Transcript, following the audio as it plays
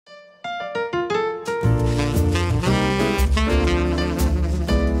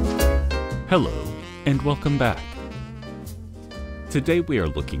Hello, and welcome back. Today we are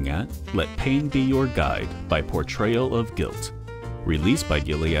looking at Let Pain Be Your Guide by Portrayal of Guilt, released by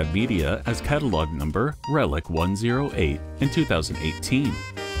Gilead Media as catalog number RELIC108 in 2018.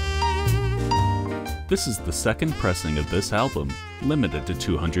 This is the second pressing of this album, limited to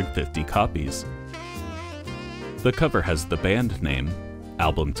 250 copies. The cover has the band name,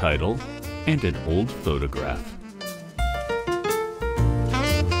 album title, and an old photograph.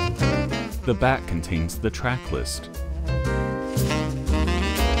 The back contains the track list.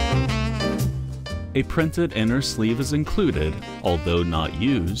 A printed inner sleeve is included, although not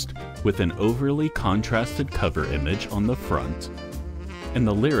used, with an overly contrasted cover image on the front, and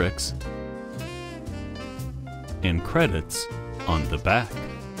the lyrics and credits on the back.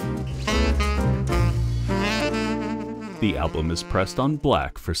 The album is pressed on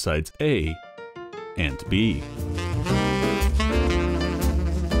black for sides A and B.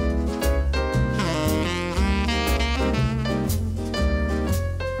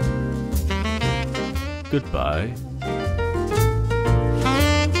 Goodbye.